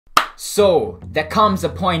So, there comes a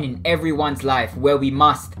point in everyone's life where we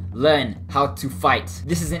must learn how to fight.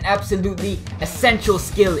 This is an absolutely essential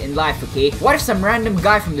skill in life, okay? What if some random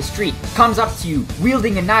guy from the street comes up to you,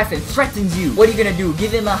 wielding a knife and threatens you? What are you gonna do?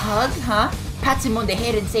 Give him a hug, huh? Pat him on the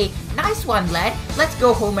head and say, "Nice one, lad. Let's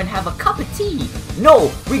go home and have a cup of tea."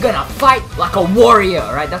 No, we're gonna fight like a warrior,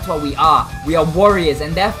 alright? That's what we are. We are warriors,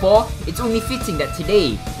 and therefore, it's only fitting that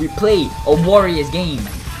today we play a warriors game.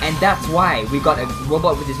 And that's why we got a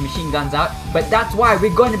robot with his machine guns out. But that's why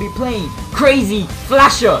we're going to be playing Crazy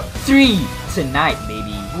Flasher 3 tonight,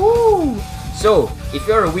 baby. Woo! So, if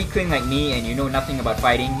you're a weakling like me and you know nothing about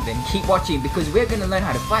fighting, then keep watching because we're gonna learn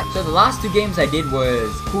how to fight. So the last 2 games I did was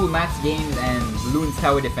Cool Max Games and Bloons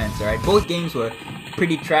Tower Defense, alright? Both games were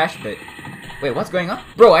pretty trash, but... Wait, what's going on?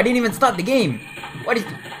 Bro, I didn't even start the game! What is...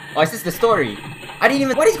 Oh, is this the story? I didn't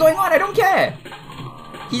even... What is going on? I don't care!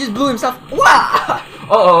 He just blew himself... Wow!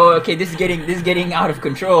 Oh, okay, this is getting out of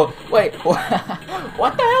control. Wait,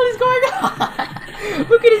 what the hell is going on?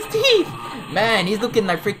 Look at his teeth! Man, he's looking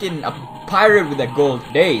like freaking a pirate with that gold.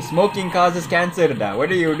 Hey, smoking causes cancer, da.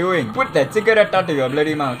 What are you doing? Put that cigarette out of your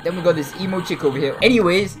bloody mouth. Then we got this emo chick over here.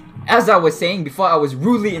 Anyways, as I was saying before I was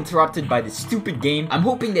rudely interrupted by this stupid game, I'm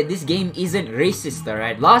hoping that this game isn't racist,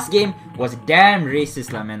 alright? Last game was damn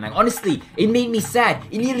racist, lah, man. Like, honestly, it made me sad.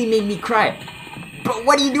 It nearly made me cry. But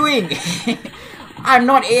what are you doing? I'm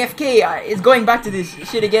not AFK. It's going back to this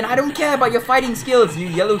shit again. I don't care about your fighting skills, you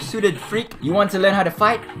yellow-suited freak. You want to learn how to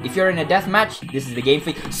fight? If you're in a deathmatch, this is the game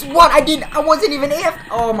for you. What? I wasn't even AFK.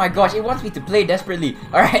 Oh my gosh, it wants me to play desperately.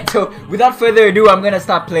 Alright, so without further ado, I'm gonna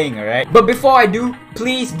start playing, alright? But before I do,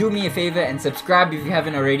 please do me a favor and subscribe if you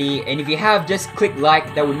haven't already. And if you have, just click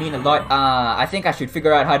like. That would mean a lot. I think I should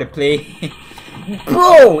figure out how to play.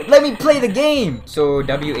 Bro, let me play the game! So,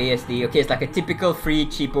 WASD. Okay, it's like a typical free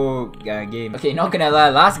cheapo game. Okay, not gonna lie,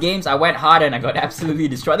 last games I went hard and I got absolutely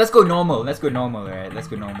destroyed. Let's go normal, alright? Let's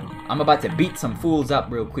go normal. I'm about to beat some fools up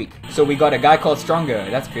real quick. So we got a guy called Stronger.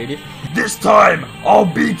 That's creative. This time, I'll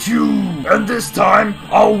beat you! And this time,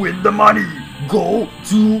 I'll win the money! Go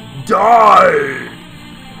to die!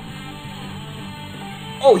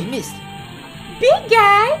 Oh, he missed. Big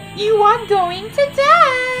guy, you are going to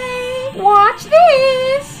die! Watch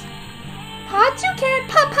this! Hadouken!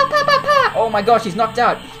 Pa pa pa pa pa! Oh my gosh, he's knocked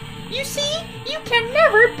out. You see? You can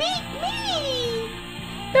never beat me!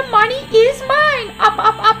 The money is mine! Up,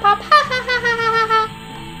 up, up, up! Ha ha ha ha ha ha!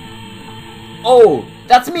 Oh,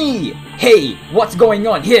 that's me! Hey, what's going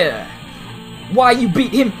on here? Why you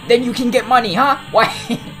beat him, then you can get money, huh? Why?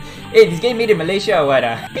 Hey, this game made in Malaysia or what?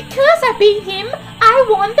 Because I beat him, I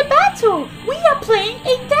won the battle! We are playing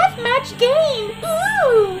a deathmatch game!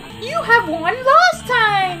 Ooh! You have won last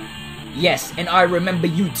time! Yes, and I remember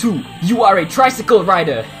you too. You are a tricycle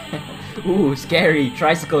rider. Ooh, scary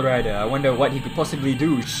tricycle rider. I wonder what he could possibly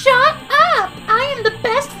do. Shut up! I am the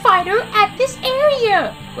best fighter at this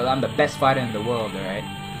area! Well, I'm the best fighter in the world, alright?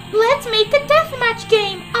 Let's make a deathmatch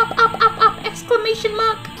game! Up, up, up, up! Exclamation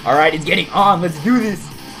mark! Alright, it's getting on. Let's do this.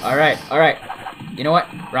 Alright. You know what?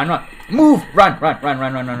 Run. Move! Run.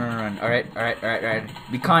 Alright.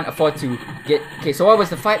 We can't afford to get... Okay, so what was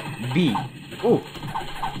the fight? B. Ooh.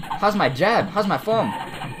 How's my jab? How's my form?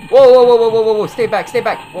 Whoa. Stay back.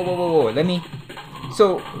 Whoa. Let me...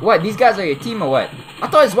 So, what? These guys are your team or what? I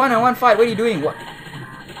thought it's one-on-one fight. What are you doing? What?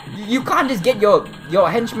 You can't just get your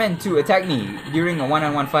henchmen to attack me during a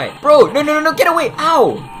one-on-one fight. Bro, no, get away!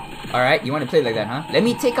 Ow! Alright, you want to play like that, huh? Let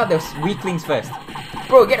me take out those weaklings first.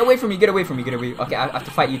 Bro, get away from me. Okay, I have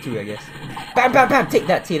to fight you too, I guess. Bam! Take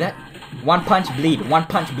that. One punch bleed.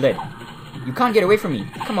 You can't get away from me.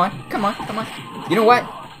 Come on. You know what?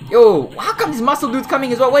 Yo, how come this muscle dude's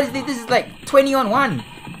coming as well? What is this? This is like 20 on 1.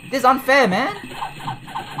 This is unfair, man.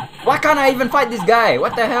 Why can't I even fight this guy?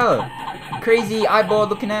 What the hell? Crazy eyeball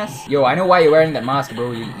looking ass. Yo, I know why you're wearing that mask,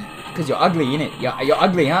 bro. Because you're ugly, innit? You're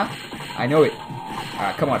ugly, huh? I know it.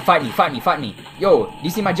 Alright, come on, fight me. Yo, do you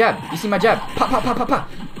see my jab? Pa.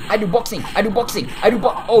 I do boxing.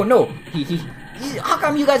 Oh no. He. How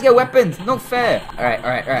come you guys get weapons? No fair. Alright.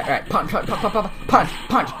 Punch.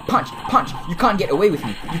 You can't get away with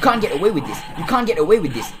me. You can't get away with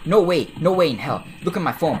this. No way in hell. Look at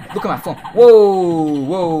my form.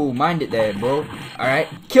 Whoa. Mind it there, bro. Alright.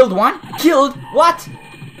 Killed one? Killed? What?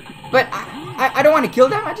 But I don't want to kill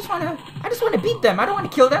them. I just want to beat them. I don't want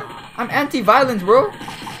to kill them. I'm anti-violence, bro.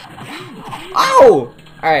 Ow!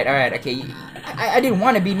 Alright, okay. I didn't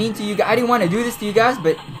want to be mean to you guys. I didn't want to do this to you guys,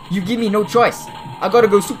 but you give me no choice. I gotta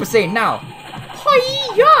go Super Saiyan now.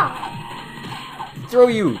 Hi-ya! Throw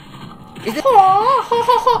you. Is it?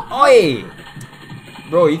 Oi!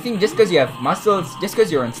 Bro, you think just because you have muscles, just because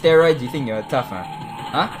you're on steroids, you think you're tough, huh?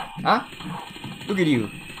 Huh? Look at you.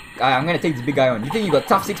 I'm gonna take this big guy on. You think you got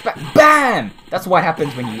tough six-pack? Bam! That's what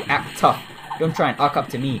happens when you act tough. Don't try and arc up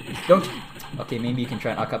to me. Don't... Okay, maybe you can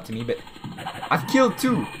try and arc up to me, but... I've killed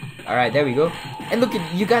 2. Alright, there we go. And look,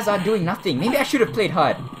 at you guys are doing nothing. Maybe I should have played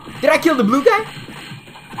hard. Did I kill the blue guy?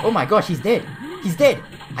 Oh my gosh, he's dead. He's dead.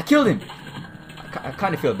 I killed him. I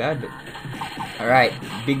kind of feel bad, but... Alright,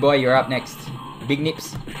 big boy, you're up next. Big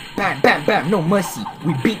Nips. Bam, bam, bam. No mercy.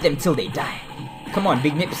 We beat them till they die. Come on,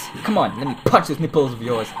 Big Nips. Come on, let me punch those nipples of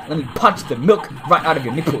yours. Let me punch the milk right out of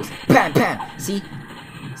your nipples. Bam, bam. See?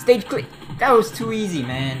 Stage click. That was too easy,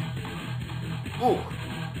 man. Ooh.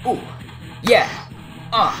 Ooh. Yeah.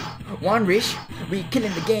 OneRish. We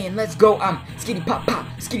killing the game. Let's go. Skitty pop pop.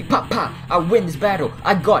 Skitty pop pop. I win this battle.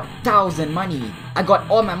 I got 1,000 money. I got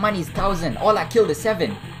all my money is 1,000. All I killed is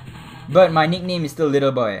 7. But my nickname is still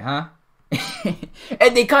Little Boy, huh?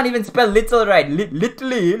 And they can't even spell little right.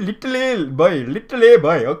 Little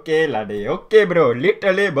boy. Okay, laddie. Okay, bro.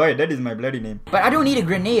 Little boy. That is my bloody name. But I don't need a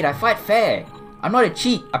grenade. I fight fair. I'm not a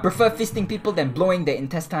cheat. I prefer fisting people than blowing their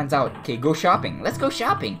intestines out. Okay, go shopping. Let's go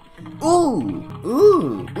shopping.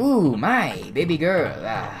 Ooh, my baby girl.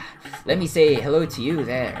 Let me say hello to you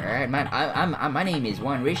there. Alright, my name is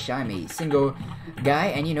OneRish. I'm a single guy,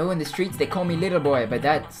 and you know, in the streets they call me Little Boy, but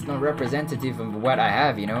that's not representative of what I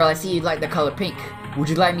have, you know. Well, I see you like the color pink. Would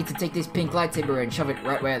you like me to take this pink lightsaber and shove it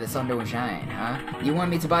right where the sun don't shine, huh? You want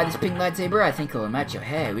me to buy this pink lightsaber? I think it'll match your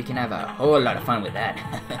hair. We can have a whole lot of fun with that.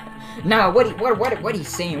 Now, what are you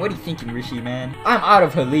saying? What are you thinking, Rishi, man? I'm out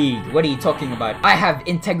of her league. What are you talking about? I have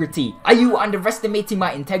integrity. Are you underestimating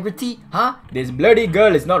my integrity? Huh? This bloody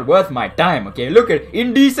girl is not worth my time, okay? Look at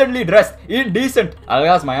indecently dressed. Indecent. I'll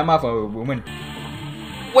ask my ama for a woman.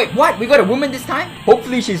 Wait, what? We got a woman this time?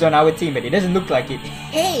 Hopefully she's on our team, but it doesn't look like it.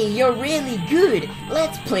 Hey, you're really good.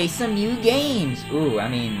 Let's play some new games. Ooh, I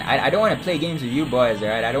mean, I don't want to play games with you boys,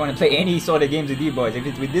 alright? I don't want to play any sort of games with you boys. If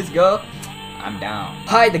it's with this girl, I'm down.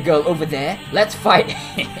 Hi, the girl over there. Let's fight.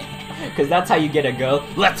 Because that's how you get a girl.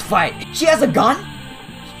 Let's fight. She has a gun?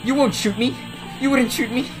 You won't shoot me. You wouldn't shoot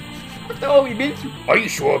me. After all we've been through. Are you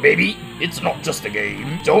sure, baby? It's not just a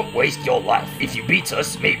game. Don't waste your life. If you beat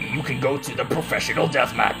us, maybe you can go to the professional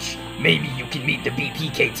deathmatch. Maybe you can meet the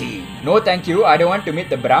BPK team. No, thank you. I don't want to meet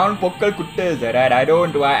the brown pokkal kuttas, alright?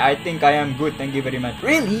 I think I am good. Thank you very much.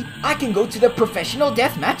 Really? I can go to the professional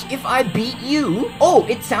deathmatch if I beat you? Oh,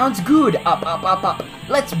 it sounds good. Up.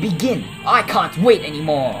 Let's begin. I can't wait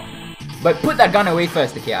anymore. But put that gun away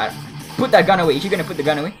first, okay? Put that gun away. Is she gonna put the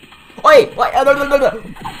gun away? Oi!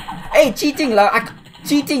 Hey, cheating,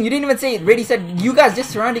 cheating. You didn't even say it. Ready, said you guys just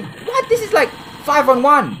surrounding. What? This is like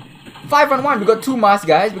 5-on-1. 5-on-1. We got 2 masked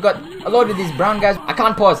guys. We got a lot of these brown guys. I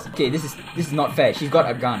can't pause. Okay, this is not fair. She's got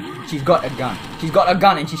a gun. She's got a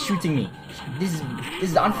gun and she's shooting me. This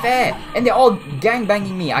is unfair. And they're all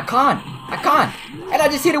gangbanging me. I can't. And I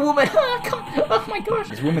just hit a woman. Oh my gosh.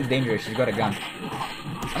 This woman's dangerous. She's got a gun.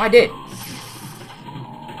 Am I dead?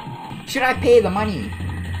 Should I pay the money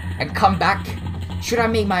and come back? Should I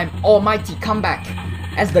make my almighty comeback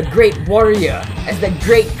as the great warrior, as the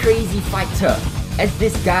great crazy fighter, as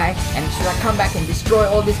this guy? And should I come back and destroy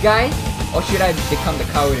all these guys? Or should I become the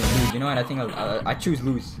coward and lose? You know what? I think I choose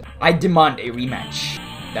lose. I demand a rematch.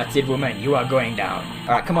 That's it, woman. You are going down.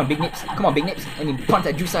 Alright, come on, Big Nips. Come on, Big Nips. Let me punch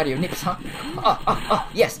that juice out of your nips, huh?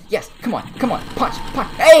 Yes. Come on. Punch.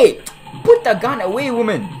 Hey! Put the gun away,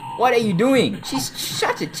 woman. What are you doing? She's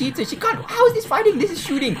such a cheater. She can't. How is this fighting? This is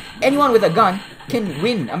shooting. Anyone with a gun can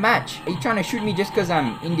win a match. Are you trying to shoot me just because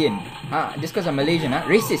I'm Indian? Just because I'm Malaysian, huh?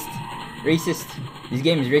 Racist. This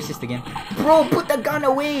game is racist again. Bro, put the gun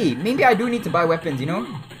away. Maybe I do need to buy weapons, you know?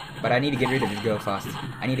 But I need to get rid of this girl fast.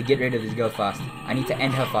 I need to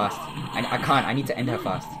end her fast. I can't. I need to end her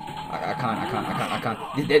fast. I can't.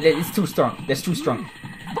 It's too strong. That's too strong.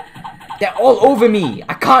 They're all over me.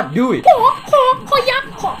 I can't do it.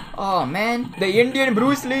 Oh man, the Indian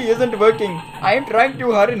Bruce Lee isn't working. I am trying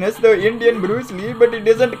to harness the Indian Bruce Lee, but it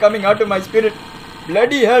isn't coming out of my spirit.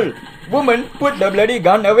 Bloody hell. Woman, put the bloody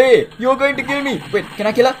gun away. You're going to kill me. Wait, can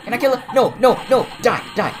I kill her? No.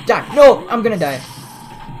 Die. No, I'm gonna die.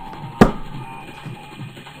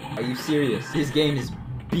 Are you serious? This game is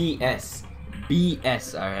BS.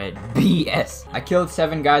 Alright, BS. I killed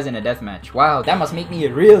 7 guys in a deathmatch. Wow, that must make me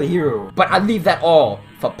a real hero. But I'll leave that all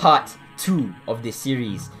for part 2 of this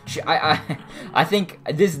series. I think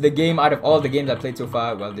this is the game out of all the games I played so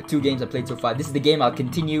far. Well, the 2 games I played so far. This is the game I'll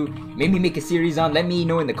continue. Maybe make a series on. Let me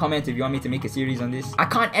know in the comments if you want me to make a series on this. I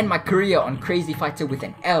can't end my career on Crazy Fighter with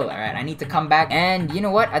an L. Alright, I need to come back. And you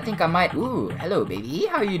know what? I think I might. Ooh, hello baby.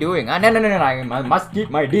 How are you doing? No. I must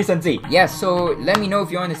keep my decency. Yeah, so let me know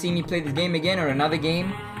if you want to see me play this game again or another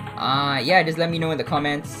game. Yeah, just let me know in the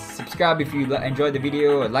comments. Subscribe if you enjoyed the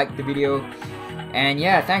video or liked the video. And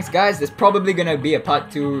yeah, thanks guys. There's probably gonna be a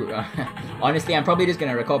part 2. Honestly, I'm probably just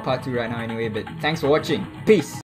gonna record part 2 right now anyway, but thanks for watching. Peace!